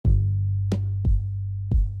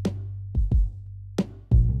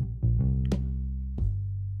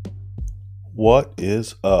What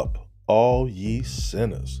is up, all ye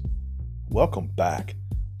sinners? Welcome back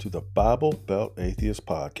to the Bible Belt Atheist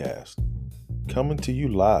Podcast, coming to you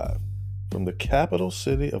live from the capital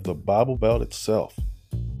city of the Bible Belt itself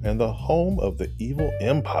and the home of the evil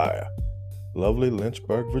empire, lovely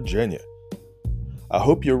Lynchburg, Virginia. I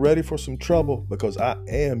hope you're ready for some trouble because I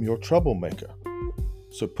am your troublemaker.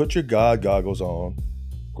 So put your God goggles on,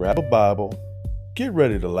 grab a Bible, get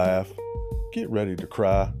ready to laugh, get ready to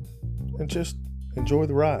cry, and just enjoy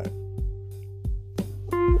the ride.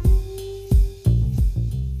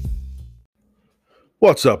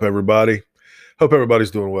 What's up, everybody? Hope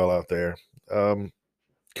everybody's doing well out there. Um,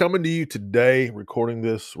 Coming to you today, recording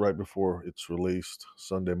this right before it's released,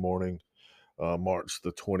 Sunday morning, March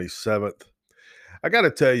the 27th. I got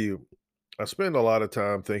to tell you, I spend a lot of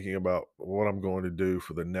time thinking about what I'm going to do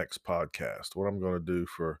for the next podcast, what I'm going to do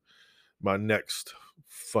for my next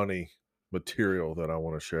funny material that I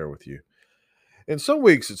want to share with you. And some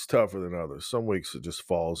weeks it's tougher than others. Some weeks it just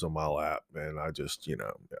falls on my lap, and I just,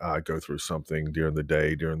 I go through something during the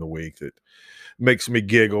day, during the week that makes me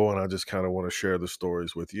giggle, and I just kind of want to share the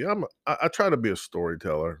stories with you. I try to be a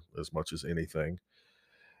storyteller as much as anything.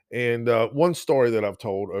 And one story that I've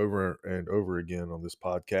told over and over again on this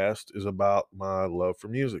podcast is about my love for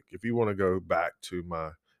music. If you want to go back to my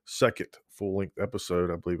second full length episode,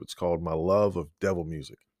 I believe it's called My Love of Devil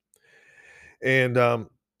Music. And I'm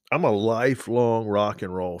a lifelong rock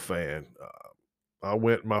and roll fan. I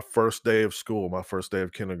went my first day of school, my first day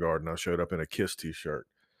of kindergarten. I showed up in a Kiss t-shirt.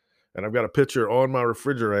 And I've got a picture on my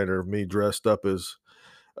refrigerator of me dressed up as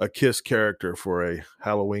a Kiss character for a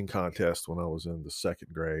Halloween contest when I was in the second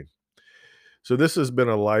grade. So this has been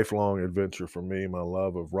a lifelong adventure for me, my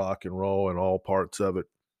love of rock and roll and all parts of it.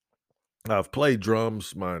 I've played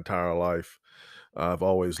drums my entire life. I've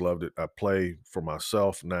always loved it. I play for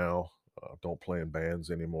myself now. Don't play in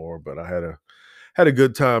bands anymore, but I had a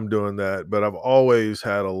good time doing that. But I've always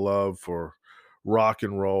had a love for rock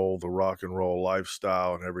and roll, the rock and roll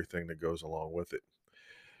lifestyle, and everything that goes along with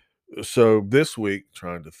it. So this week,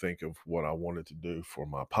 trying to think of what I wanted to do for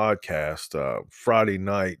my podcast, Friday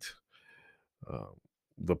night, uh,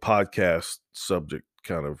 the podcast subject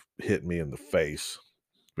kind of hit me in the face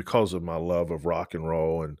because of my love of rock and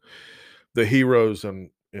roll and the heroes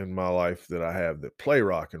in my life that I have that play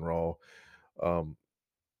rock and roll. Um,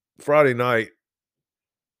 Friday night,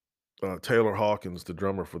 Taylor Hawkins, the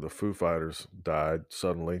drummer for the Foo Fighters, died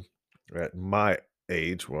suddenly at my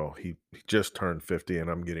age. Well, he just turned 50, and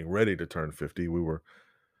I'm getting ready to turn 50. We were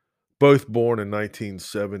both born in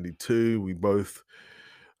 1972. We both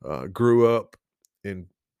grew up in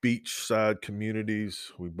beachside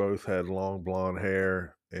communities. We both had long blonde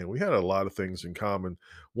hair, and we had a lot of things in common.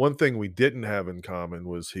 One thing we didn't have in common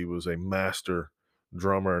was he was a master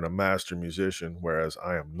drummer and a master musician, whereas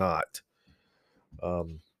I am not.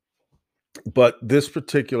 Um, but this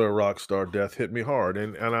particular rock star death hit me hard,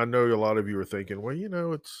 and I know a lot of you are thinking,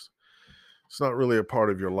 well, it's not really a part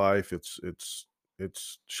of your life. It's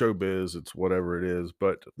showbiz. It's whatever it is.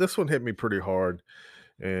 But this one hit me pretty hard,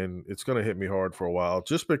 and it's going to hit me hard for a while,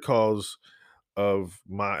 just because of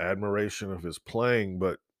my admiration of his playing,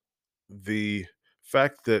 but the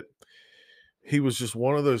fact that he was just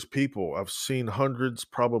one of those people. I've seen hundreds,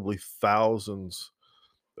 probably thousands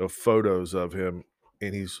of photos of him,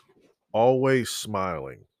 and he's always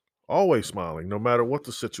smiling, no matter what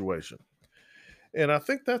the situation. And I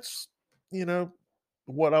think that's, you know,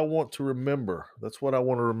 what I want to remember. That's what I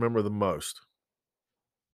want to remember the most.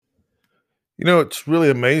 It's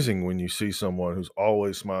really amazing when you see someone who's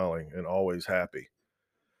always smiling and always happy.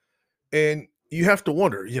 And you have to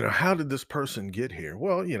wonder, how did this person get here?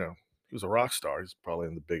 Well, he was a rock star. He's probably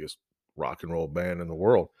in the biggest rock and roll band in the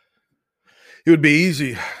world. It would be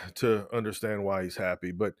easy to understand why he's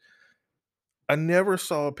happy, but I never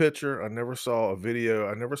saw a picture, I never saw a video,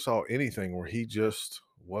 I never saw anything where he just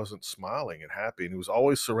wasn't smiling and happy, and he was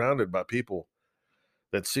always surrounded by people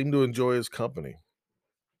that seemed to enjoy his company.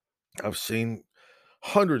 I've seen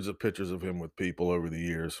hundreds of pictures of him with people over the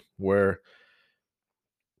years where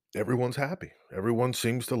everyone's happy. Everyone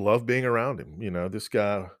seems to love being around him. This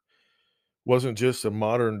guy wasn't just a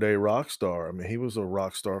modern day rock star. I mean, he was a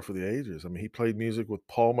rock star for the ages. I mean, he played music with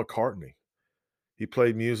Paul McCartney. He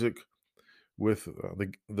played music with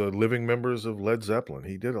the living members of Led Zeppelin.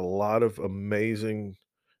 He did a lot of amazing,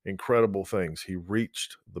 incredible things. He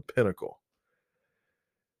reached the pinnacle.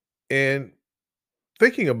 And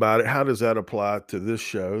thinking about it, how does that apply to this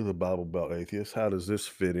show, The Bible Belt Atheist? How does this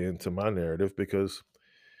fit into my narrative? Because,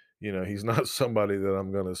 he's not somebody that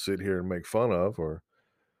I'm going to sit here and make fun of or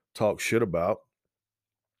talk shit about.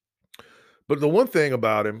 But the one thing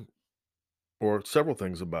about him, or several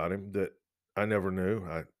things about him, that I never knew.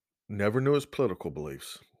 I never knew his political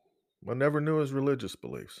beliefs. I never knew his religious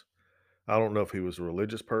beliefs. I don't know if he was a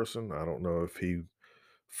religious person. I don't know if he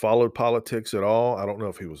followed politics at all. I don't know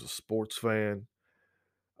if he was a sports fan.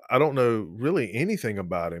 I don't know really anything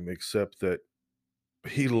about him except that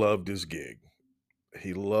he loved his gig.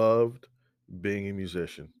 He loved being a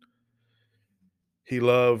musician. He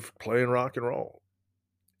loved playing rock and roll.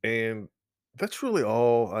 And that's really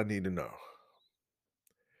all I need to know.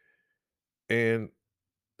 And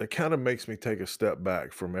it kind of makes me take a step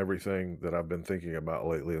back from everything that I've been thinking about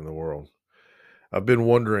lately in the world. I've been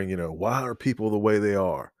wondering, why are people the way they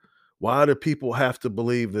are? Why do people have to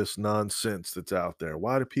believe this nonsense that's out there?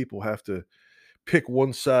 Why do people have to pick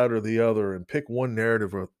one side or the other and pick one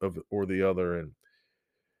narrative or the other? And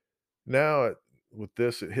now with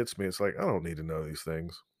this, it hits me. It's like, I don't need to know these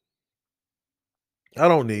things. I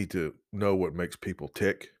don't need to know what makes people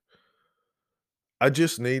tick. I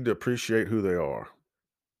just need to appreciate who they are.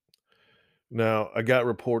 Now, I got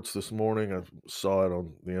reports this morning. I saw it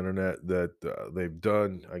on the internet that they've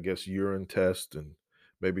done, I guess, urine test and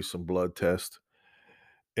maybe some blood test,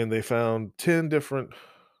 and they found 10 different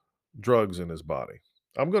drugs in his body.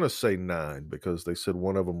 I'm going to say nine because they said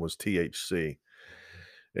one of them was THC,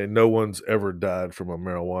 and no one's ever died from a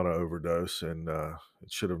marijuana overdose, and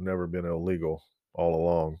it should have never been illegal all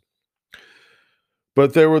along.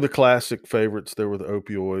 But there were the classic favorites. There were the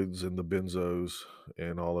opioids and the benzos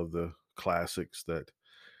and all of the classics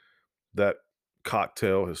that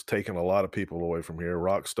cocktail has taken a lot of people away from here,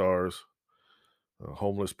 rock stars,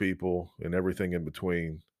 homeless people, and everything in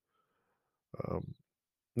between. Um,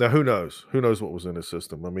 Now, who knows? Who knows what was in his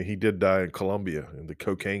system? I mean, he did die in Colombia, in the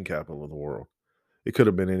cocaine capital of the world. It could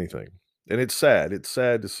have been anything. And it's sad. It's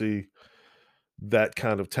sad to see that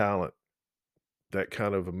kind of talent, that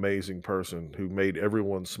kind of amazing person who made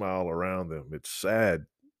everyone smile around them. It's sad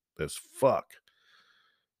as fuck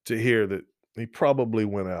to hear that he probably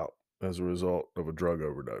went out as a result of a drug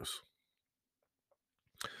overdose.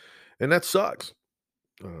 And that sucks.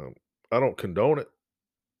 Um, I don't condone it.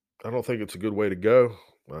 I don't think it's a good way to go.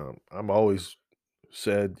 I'm always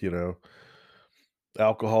said,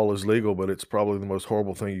 alcohol is legal, but it's probably the most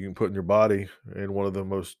horrible thing you can put in your body, and one of the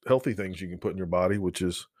most healthy things you can put in your body, which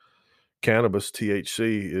is cannabis,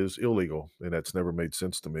 THC, is illegal, and that's never made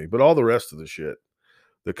sense to me. But all the rest of the shit,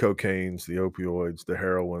 the cocaines, the opioids, the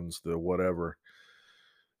heroines, the whatever,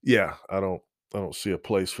 yeah, I don't see a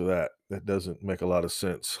place for that. That doesn't make a lot of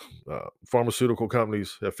sense. Pharmaceutical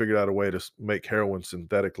companies have figured out a way to make heroin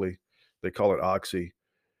synthetically. They call it oxy,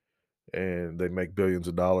 and they make billions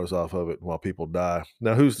of dollars off of it while people die.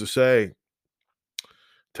 Now, who's to say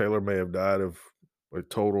Taylor may have died of a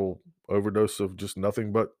total overdose of just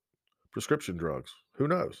nothing but prescription drugs? Who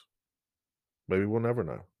knows? Maybe we'll never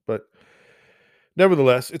know. But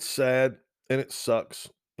nevertheless, it's sad and it sucks.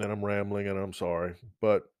 And I'm rambling and I'm sorry.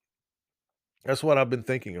 But that's what I've been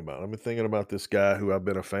thinking about. I've been thinking about this guy who I've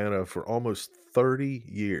been a fan of for almost 30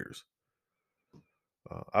 years.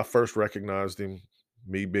 I first recognized him,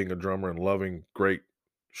 me being a drummer and loving great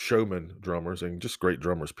showman drummers and just great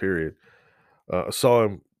drummers, period. I saw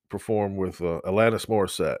him perform with Alanis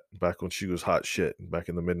Morissette back when she was hot shit back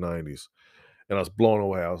in the mid 90s. And I was blown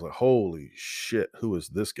away. I was like, holy shit, who is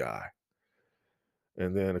this guy?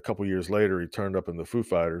 And then a couple years later, he turned up in the Foo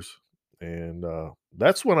Fighters. And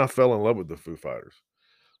that's when I fell in love with the Foo Fighters,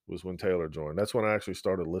 was when Taylor joined. That's when I actually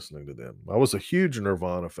started listening to them. I was a huge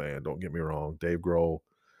Nirvana fan, don't get me wrong. Dave Grohl,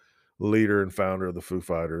 leader and founder of the Foo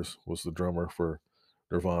Fighters, was the drummer for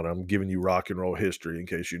Nirvana. I'm giving you rock and roll history in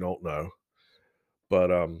case you don't know.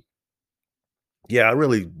 But yeah, I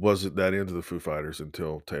really wasn't that into the Foo Fighters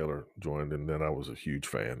until Taylor joined, and then I was a huge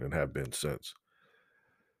fan and have been since.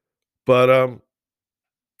 But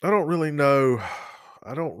I don't really know.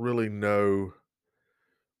 I don't really know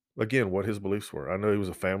again what his beliefs were. I know he was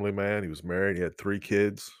a family man. He was married. He had 3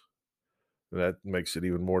 kids. And that makes it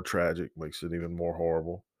even more tragic. Makes it even more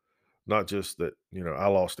horrible. Not just that I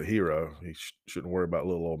lost a hero. He shouldn't worry about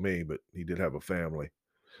little old me, but he did have a family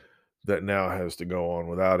that now has to go on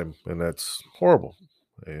without him, and that's horrible.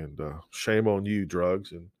 And shame on you,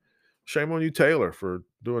 drugs, and shame on you, Taylor, for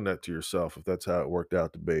doing that to yourself. If that's how it worked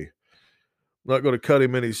out to be, I'm not going to cut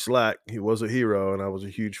him any slack. He was a hero, and I was a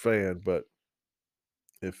huge fan. But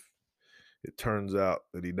if it turns out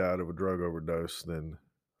that he died of a drug overdose, then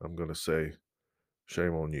I'm going to say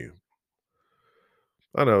shame on you.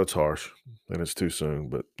 I know it's harsh and it's too soon,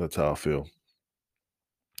 but that's how I feel.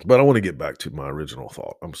 But I want to get back to my original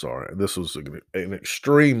thought. I'm sorry. This was an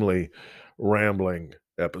extremely rambling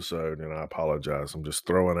episode, and I apologize. I'm just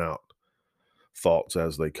throwing out thoughts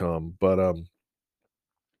as they come. But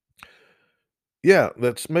Yeah,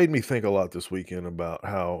 that's made me think a lot this weekend about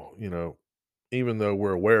how, even though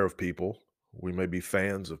we're aware of people, we may be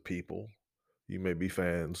fans of people. You may be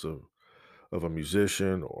fans of a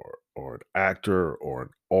musician or an actor or an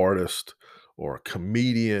artist or a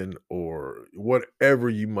comedian or whatever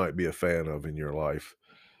you might be a fan of in your life.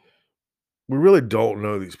 We really don't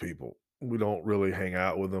know these people. We don't really hang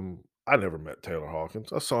out with them. I never met Taylor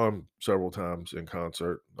Hawkins. I saw him several times in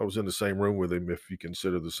concert. I was in the same room with him, if you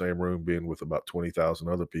consider the same room being with about 20,000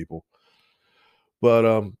 other people.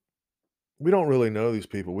 But we don't really know these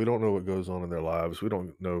people. We don't know what goes on in their lives. We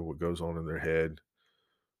don't know what goes on in their head.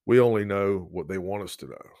 We only know what they want us to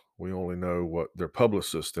know. We only know what their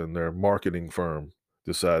publicist and their marketing firm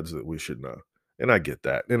decides that we should know. And I get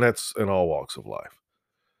that. And that's in all walks of life.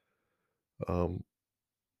 Um,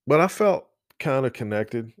 but I felt kind of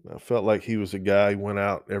connected. I felt like he was a guy who went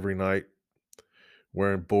out every night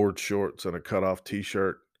wearing board shorts and a cutoff t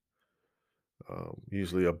shirt,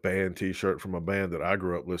 usually a band t shirt from a band that I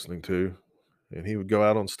grew up listening to. And he would go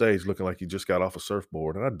out on stage looking like he just got off a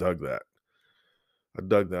surfboard. And I dug that. I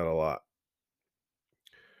dug that a lot.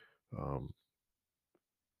 Um,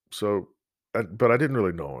 So, but I didn't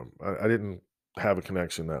really know him. I didn't have a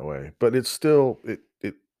connection that way. But it's still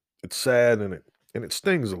it's sad and it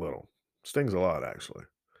stings a little. Stings a lot actually.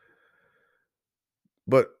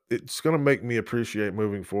 But it's going to make me appreciate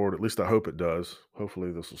moving forward. At least I hope it does.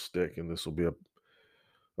 Hopefully this will stick and this will be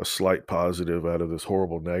a slight positive out of this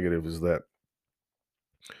horrible negative is that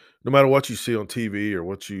no matter what you see on TV or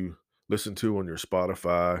what you listen to on your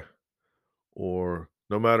Spotify or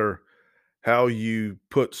no matter how you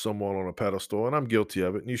put someone on a pedestal, and I'm guilty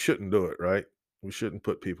of it, and you shouldn't do it, right? We shouldn't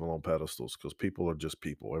put people on pedestals because people are just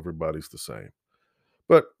people. Everybody's the same.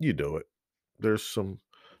 But you do it. There's some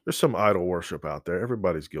there's some idol worship out there.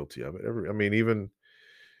 Everybody's guilty of it. I mean, even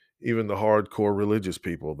the hardcore religious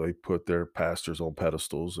people, they put their pastors on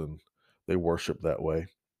pedestals and they worship that way.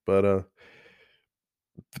 But the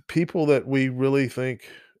people that we really think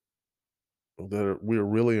we're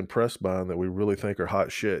really impressed by and that we really think are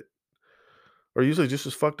hot shit are usually just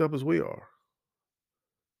as fucked up as we are.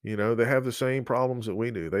 They have the same problems that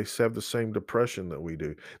we do. They have the same depression that we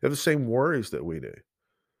do. They have the same worries that we do.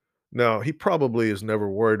 Now, he probably is never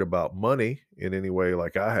worried about money in any way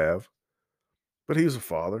like I have, but he's a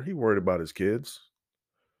father. He worried about his kids.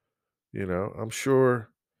 I'm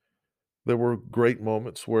sure there were great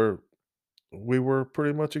moments where we were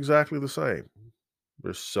pretty much exactly the same.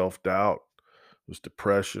 There's self doubt, there's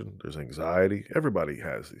depression, there's anxiety. Everybody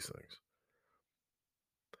has these things.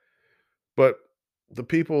 But the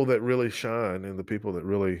people that really shine and the people that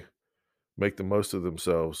really make the most of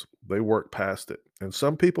themselves, they work past it. And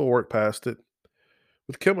some people work past it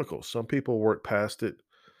with chemicals. Some people work past it.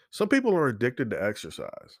 Some people are addicted to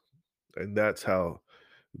exercise, and that's how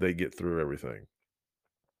they get through everything.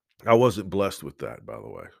 I wasn't blessed with that, by the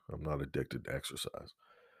way. I'm not addicted to exercise.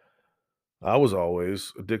 I was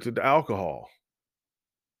always addicted to alcohol.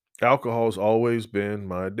 Alcohol has always been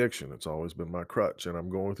my addiction. It's always been my crutch. And I'm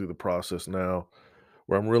going through the process now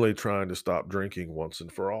where I'm really trying to stop drinking once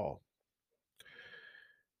and for all.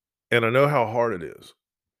 And I know how hard it is.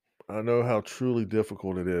 I know how truly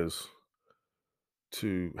difficult it is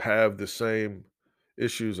to have the same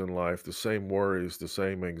issues in life, the same worries, the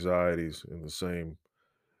same anxieties, and the same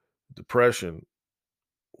depression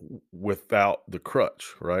without the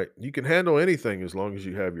crutch, right? You can handle anything as long as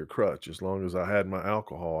you have your crutch. As long as I had my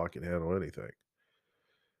alcohol, I can handle anything.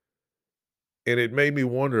 And it made me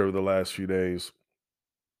wonder over the last few days,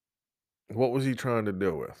 what was he trying to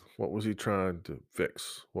deal with? What was he trying to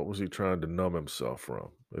fix? What was he trying to numb himself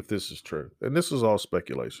from? If this is true. And this is all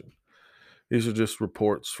speculation. These are just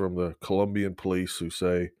reports from the Colombian police who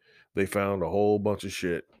say they found a whole bunch of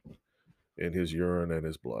shit in his urine and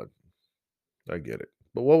his blood. I get it.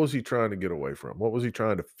 But what was he trying to get away from? What was he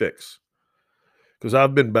trying to fix? Because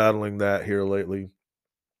I've been battling that here lately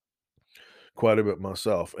quite a bit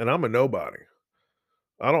myself. And I'm a nobody.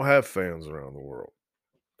 I don't have fans around the world.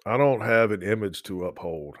 I don't have an image to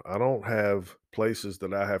uphold. I don't have places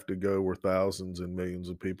that I have to go where thousands and millions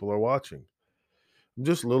of people are watching. I'm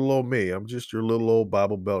just little old me. I'm just your little old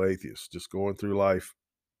Bible Belt atheist, just going through life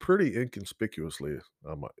pretty inconspicuously,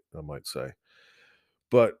 I might say.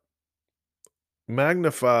 But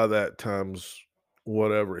magnify that times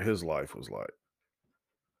whatever his life was like.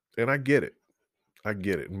 And I get it. I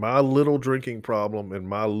get it. My little drinking problem in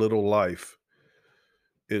my little life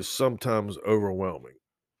is sometimes overwhelming.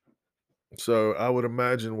 So I would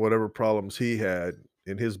imagine whatever problems he had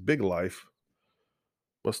in his big life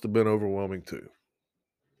must have been overwhelming too.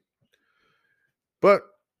 But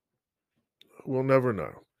we'll never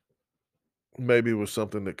know. Maybe it was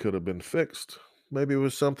something that could have been fixed. Maybe it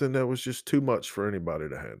was something that was just too much for anybody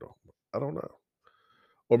to handle. I don't know.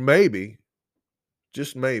 Or maybe,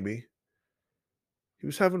 just maybe, he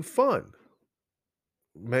was having fun.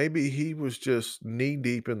 Maybe he was just knee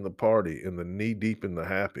deep in the party and the knee deep in the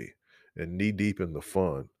happy and knee deep in the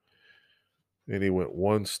fun. And he went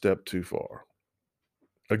one step too far.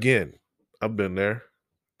 Again, I've been there.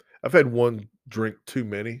 I've had one drink too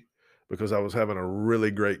many because I was having a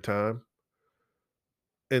really great time.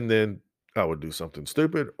 And then I would do something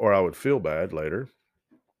stupid or I would feel bad later.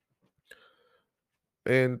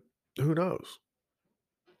 And who knows?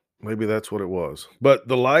 Maybe that's what it was. But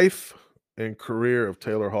the life and career of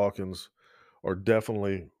Taylor Hawkins are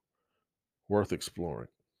definitely worth exploring.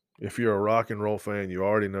 If you're a rock and roll fan, you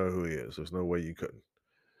already know who he is. There's no way you couldn't.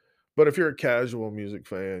 But if you're a casual music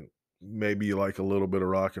fan, maybe you like a little bit of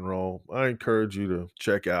rock and roll, I encourage you to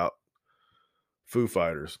check out Foo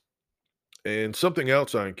Fighters. And something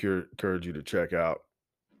else I encourage you to check out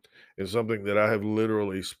is something that I have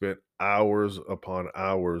literally spent hours upon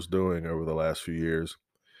hours doing over the last few years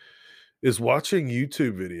is watching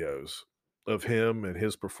YouTube videos of him and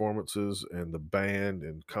his performances and the band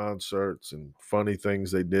and concerts and funny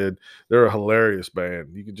things they did. They're a hilarious band.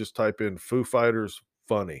 You can just type in Foo Fighters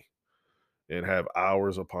funny and have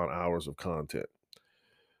hours upon hours of content.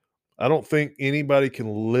 I don't think anybody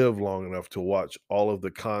can live long enough to watch all of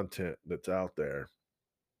the content that's out there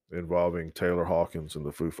involving Taylor Hawkins and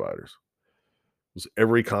the Foo Fighters. 'Cause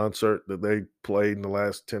every concert that they played in the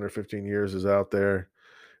last 10 or 15 years is out there.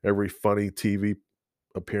 Every funny TV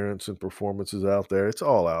appearance and performance is out there. It's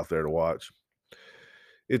all out there to watch.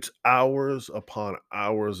 It's hours upon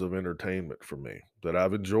hours of entertainment for me that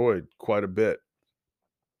I've enjoyed quite a bit.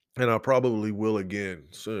 And I probably will again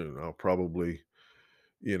soon. I'll probably,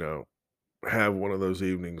 you know, have one of those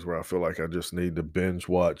evenings where I feel like I just need to binge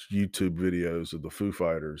watch YouTube videos of the Foo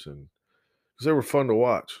Fighters and because they were fun to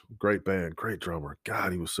watch. Great band, great drummer.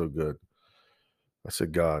 God, he was so good. I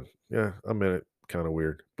said, God, yeah, I meant it kind of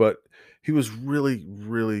weird, but he was really,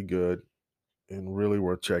 really good and really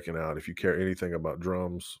worth checking out if you care anything about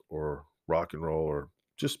drums or rock and roll or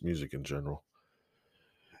just music in general.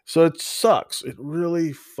 So it sucks. It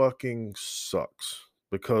really fucking sucks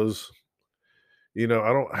because I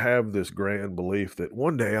don't have this grand belief that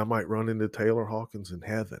one day I might run into Taylor Hawkins in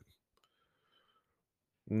heaven.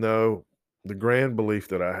 No, the grand belief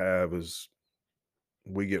that I have is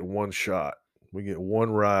we get one shot. We get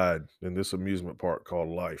one ride in this amusement park called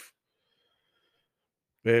life.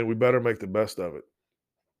 And we better make the best of it.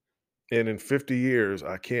 And in 50 years,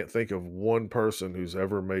 I can't think of one person who's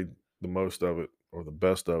ever made the most of it or the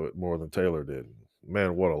best of it more than Taylor did.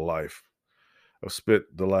 Man, what a life. I've spent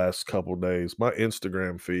the last couple days. My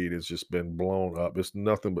Instagram feed has just been blown up. It's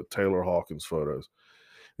nothing but Taylor Hawkins photos.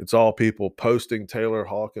 It's all people posting Taylor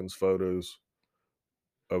Hawkins photos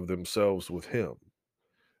of themselves with him.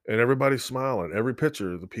 And everybody's smiling. Every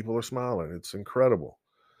picture, the people are smiling. It's incredible.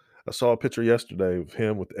 I saw a picture yesterday of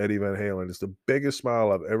him with Eddie Van Halen. It's the biggest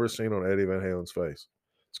smile I've ever seen on Eddie Van Halen's face.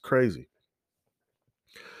 It's crazy.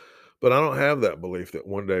 But I don't have that belief that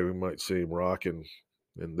one day we might see him rocking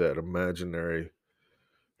in that imaginary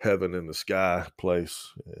heaven in the sky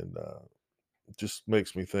place. And it just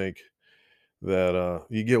makes me think that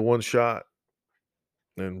you get one shot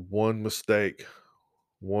and one mistake,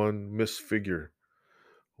 one misfigure,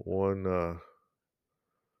 one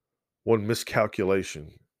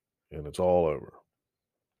miscalculation, and it's all over.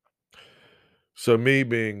 So me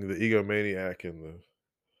being the egomaniac and the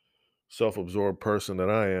self-absorbed person that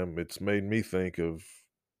I am, it's made me think of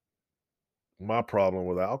my problem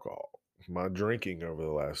with alcohol, my drinking over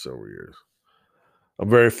the last several years. I'm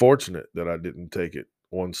very fortunate that I didn't take it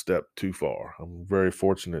one step too far. I'm very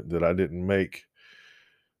fortunate that I didn't make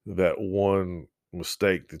that one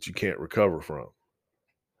mistake that you can't recover from.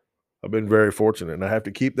 I've been very fortunate, and I have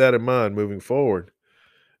to keep that in mind moving forward,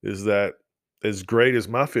 is that as great as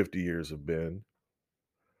my 50 years have been,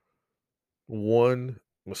 one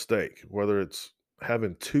mistake, whether it's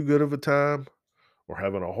having too good of a time or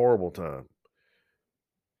having a horrible time,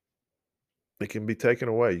 it can be taken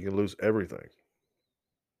away. You can lose everything.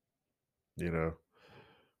 You know,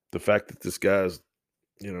 the fact that this guy's,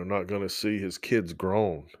 not going to see his kids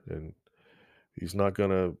grown and he's not going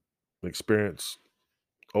to experience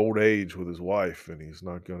old age with his wife and he's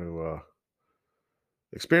not going to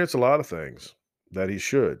experience a lot of things that he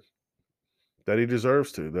should, that he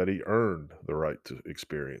deserves to, that he earned the right to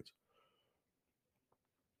experience.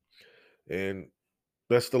 And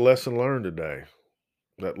that's the lesson learned today.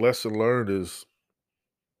 That lesson learned is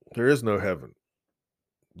there is no heaven.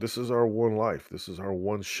 This is our one life. This is our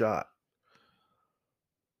one shot.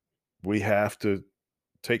 We have to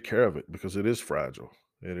take care of it because it is fragile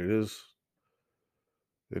and it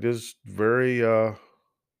is very I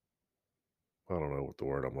don't know what the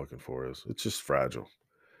word I'm looking for is. It's just fragile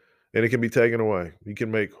and it can be taken away. You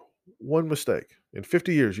can make one mistake. In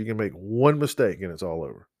 50 years, you can make one mistake and it's all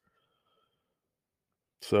over.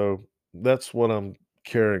 So that's what I'm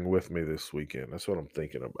carrying with me this weekend. That's what I'm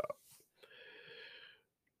thinking about.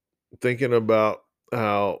 Thinking about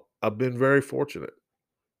how I've been very fortunate.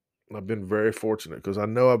 I've been very fortunate because I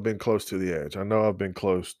know I've been close to the edge. I know I've been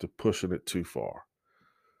close to pushing it too far.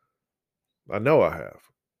 I know I have.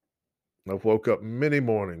 I've woke up many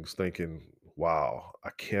mornings thinking, wow,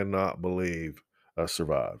 I cannot believe I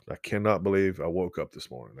survived. I cannot believe I woke up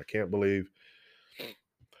this morning. I can't believe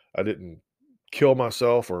I didn't kill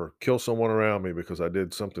myself or kill someone around me because I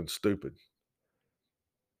did something stupid.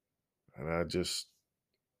 And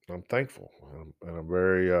I'm thankful. And I'm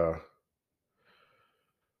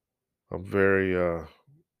very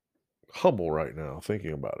humble right now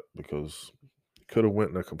thinking about it because it could have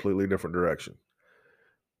went in a completely different direction.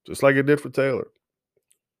 Just like it did for Taylor.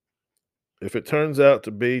 If it turns out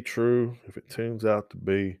to be true, if it turns out to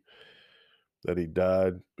be that he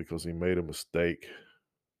died because he made a mistake,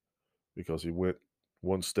 because he went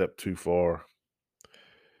one step too far,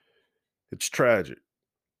 it's tragic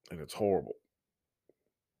and it's horrible.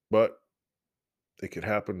 But it could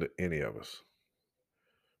happen to any of us.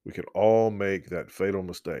 We could all make that fatal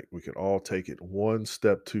mistake. We could all take it one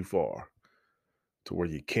step too far to where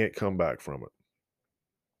you can't come back from it.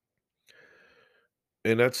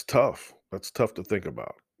 And that's tough. That's tough to think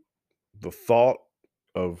about. The thought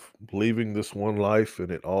of leaving this one life and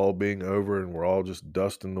it all being over and we're all just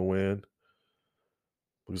dust in the wind.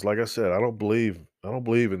 Because like I said, I don't believe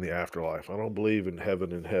in the afterlife. I don't believe in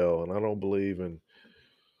heaven and hell. And I don't believe in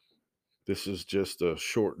this is just a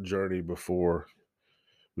short journey before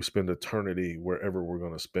we spend eternity wherever we're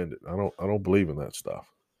going to spend it. I don't believe in that stuff.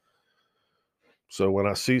 So when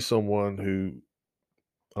I see someone who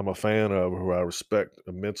I'm a fan of, who I respect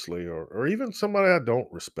immensely, or even somebody I don't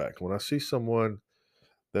respect, when I see someone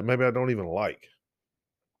that maybe I don't even like,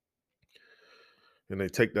 and they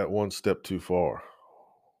take that one step too far,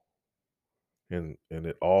 and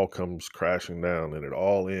it all comes crashing down, and it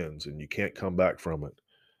all ends, and you can't come back from it,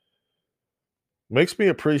 makes me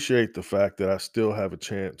appreciate the fact that I still have a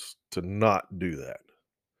chance to not do that.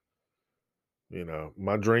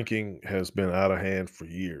 My drinking has been out of hand for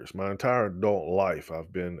years. My entire adult life,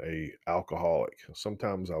 I've been a alcoholic.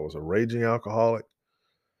 Sometimes I was a raging alcoholic.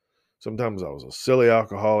 Sometimes I was a silly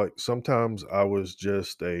alcoholic. Sometimes I was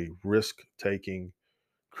just a risk taking,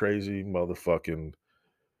 crazy motherfucking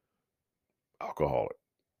alcoholic.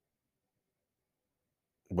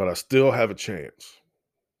 But I still have a chance.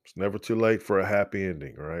 It's never too late for a happy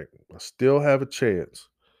ending, right? I still have a chance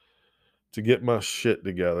to get my shit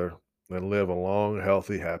together and live a long,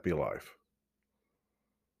 healthy, happy life.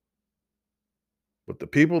 But the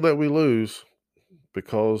people that we lose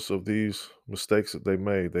because of these mistakes that they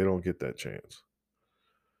made, they don't get that chance.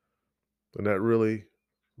 And that really,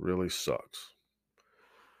 really sucks.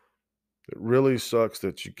 It really sucks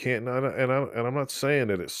that you can't. And I'm not saying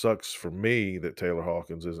that it sucks for me that Taylor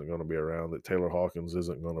Hawkins isn't going to be around, that Taylor Hawkins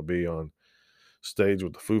isn't going to be on stage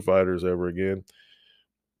with the Foo Fighters ever again.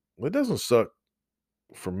 It doesn't suck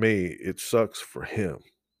for me. It sucks for him.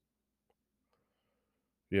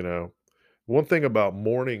 You know, one thing about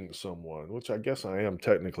mourning someone, which I guess I am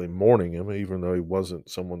technically mourning him, even though he wasn't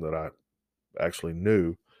someone that I actually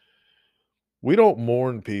knew, we don't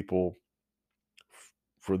mourn people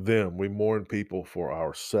for them. We mourn people for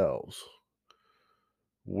ourselves.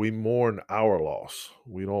 We mourn our loss.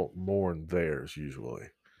 We don't mourn theirs usually.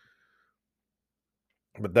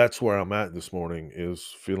 But that's where I'm at this morning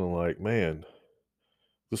is feeling like, man,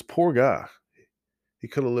 this poor guy, he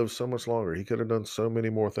could have lived so much longer. He could have done so many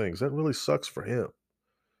more things. That really sucks for him.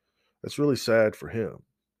 That's really sad for him.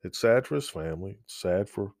 It's sad for his family. It's sad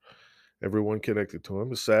for everyone connected to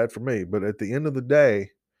him. It's sad for me. But at the end of the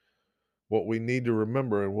day, what we need to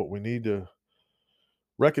remember and what we need to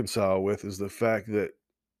reconcile with is the fact that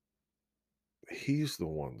he's the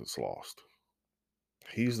one that's lost.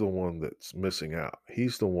 He's the one that's missing out.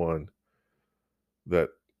 He's the one that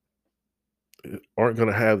aren't going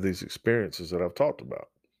to have these experiences that I've talked about.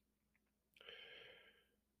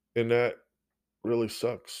 And that really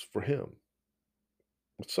sucks for him.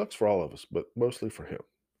 It sucks for all of us, but mostly for him.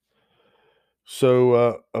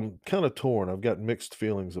 So I'm kind of torn. I've got mixed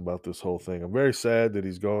feelings about this whole thing. I'm very sad that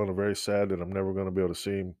he's gone. I'm very sad that I'm never going to be able to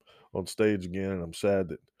see him on stage again. And I'm sad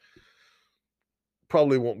that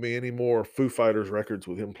probably won't be any more Foo Fighters records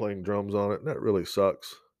with him playing drums on it. And that really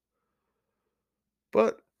sucks.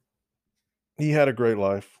 But He had a great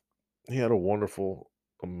life. He had a wonderful,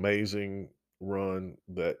 amazing run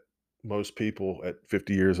that most people at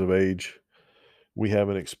 50 years of age, we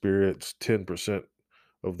haven't experienced 10%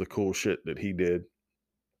 of the cool shit that he did.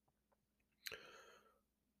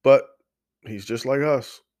 But he's just like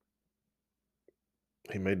us.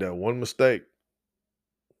 He made that one mistake,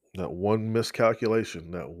 that one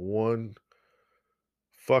miscalculation, that one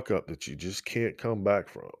fuck up that you just can't come back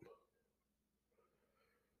from.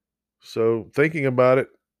 So thinking about it,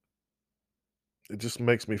 it just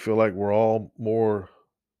makes me feel like we're all more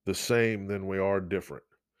the same than we are different.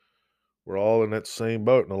 We're all in that same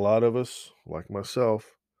boat. And a lot of us, like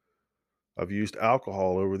myself, I've used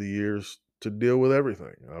alcohol over the years to deal with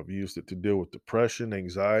everything. I've used it to deal with depression,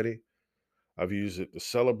 anxiety. I've used it to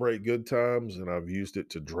celebrate good times, and I've used it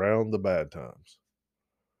to drown the bad times.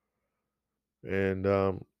 And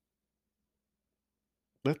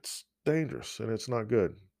that's dangerous and it's not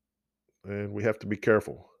good. And we have to be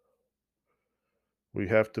careful. We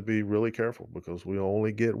have to be really careful because we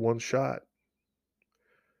only get one shot.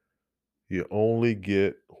 You only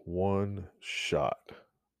get one shot.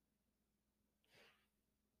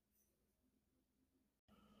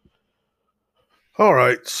 All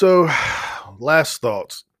right. So, last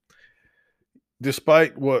thoughts.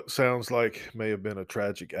 Despite what sounds like may have been a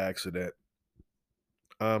tragic accident,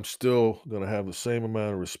 I'm still going to have the same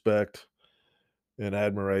amount of respect and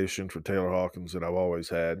admiration for Taylor Hawkins that I've always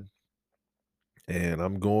had. And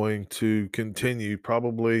I'm going to continue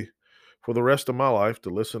probably for the rest of my life to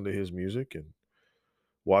listen to his music and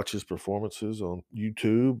watch his performances on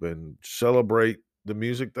YouTube and celebrate the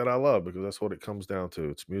music that I love because that's what it comes down to.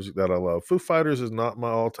 It's music that I love. Foo Fighters is not my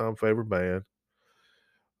all-time favorite band.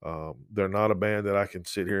 They're not a band that I can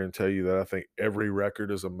sit here and tell you that I think every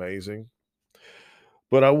record is amazing.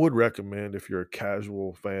 But I would recommend if you're a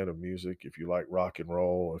casual fan of music, if you like rock and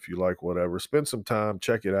roll, if you like whatever, spend some time,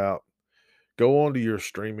 check it out. Go on to your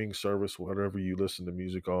streaming service, whatever you listen to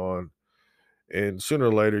music on, and sooner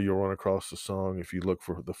or later you'll run across the song. If you look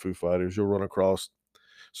for the Foo Fighters, you'll run across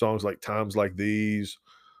songs like Times Like These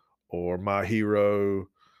or My Hero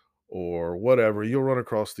or whatever. You'll run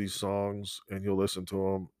across these songs and you'll listen to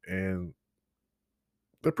them, and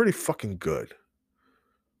they're pretty fucking good.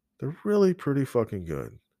 They're really pretty fucking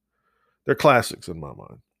good. They're classics in my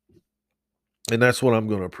mind. And that's what I'm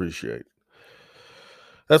going to appreciate.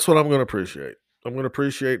 That's what I'm going to appreciate. I'm going to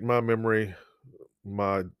appreciate my memory,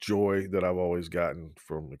 my joy that I've always gotten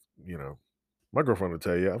from, my girlfriend will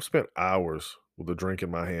tell you, I've spent hours with a drink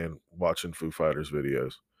in my hand watching Foo Fighters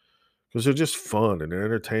videos because they're just fun and they're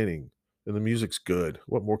entertaining and the music's good.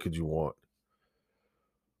 What more could you want?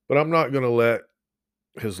 But I'm not going to let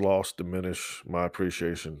his loss diminish my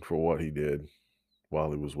appreciation for what he did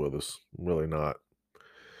while he was with us. I'm really not.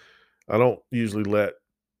 I don't usually let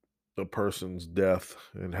a person's death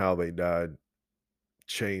and how they died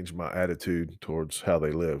change my attitude towards how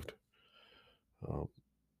they lived. Um,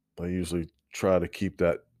 I usually try to keep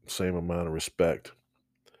that same amount of respect.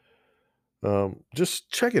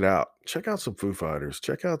 Just check it out. Check out some Foo Fighters.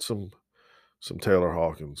 Check out some Taylor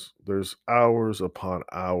Hawkins. There's hours upon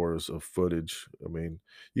hours of footage. I mean,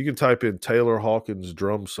 you can type in Taylor Hawkins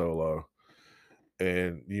drum solo,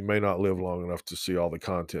 and you may not live long enough to see all the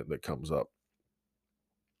content that comes up.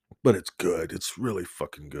 But it's good. It's really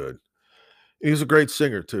fucking good. He's a great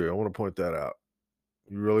singer too. I want to point that out.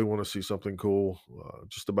 You really want to see something cool?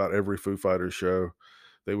 Just about every Foo Fighters show,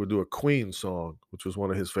 they would do a Queen song, which was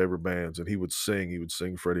one of his favorite bands, and he would sing. He would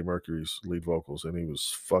sing Freddie Mercury's lead vocals, and he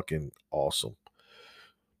was fucking awesome.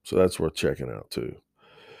 So that's worth checking out too.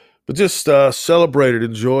 But just celebrate it,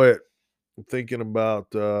 enjoy it. I'm thinking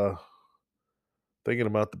about the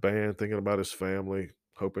band, thinking about his family,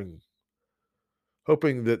 hoping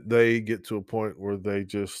that they get to a point where they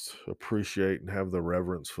just appreciate and have the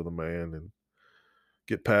reverence for the man and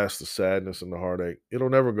get past the sadness and the heartache. It'll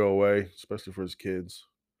never go away, especially for his kids.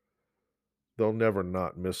 They'll never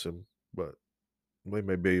not miss him, but they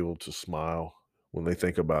may be able to smile when they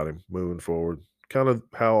think about him moving forward. Kind of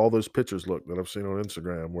how all those pictures look that I've seen on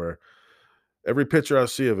Instagram, where every picture I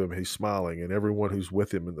see of him, he's smiling, and everyone who's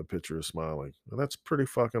with him in the picture is smiling. And that's pretty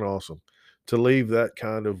fucking awesome. To leave that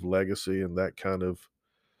kind of legacy and that kind of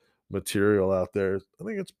material out there, I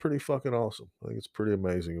think it's pretty fucking awesome. I think it's pretty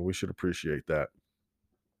amazing, and we should appreciate that.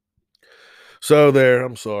 So there,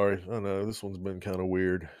 I'm sorry. I know this one's been kind of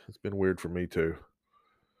weird. It's been weird for me too.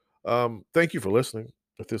 Thank you for listening.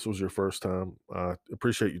 If this was your first time, I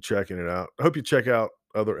appreciate you checking it out. I hope you check out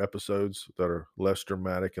other episodes that are less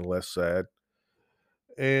dramatic and less sad.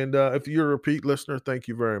 And if you're a repeat listener, thank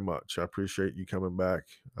you very much. I appreciate you coming back.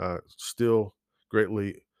 I still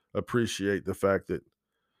greatly appreciate the fact that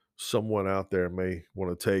someone out there may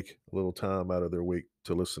want to take a little time out of their week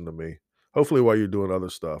to listen to me. Hopefully, while you're doing other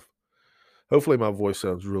stuff. Hopefully, my voice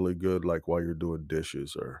sounds really good, like while you're doing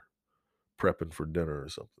dishes or prepping for dinner or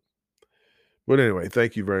something. But anyway,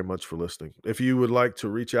 thank you very much for listening. If you would like to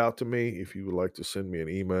reach out to me, if you would like to send me an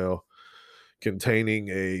email containing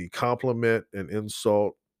a compliment, an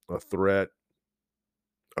insult, a threat,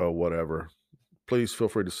 or whatever, please feel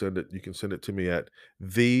free to send it. You can send it to me at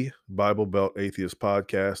the Bible Belt Atheist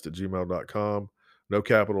Podcast at gmail.com. No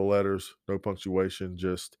capital letters, no punctuation,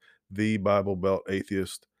 just the Bible Belt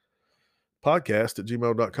Atheist Podcast at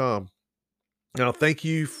gmail.com. Now, thank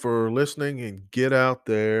you for listening and get out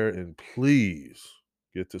there and please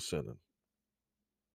get to sinning.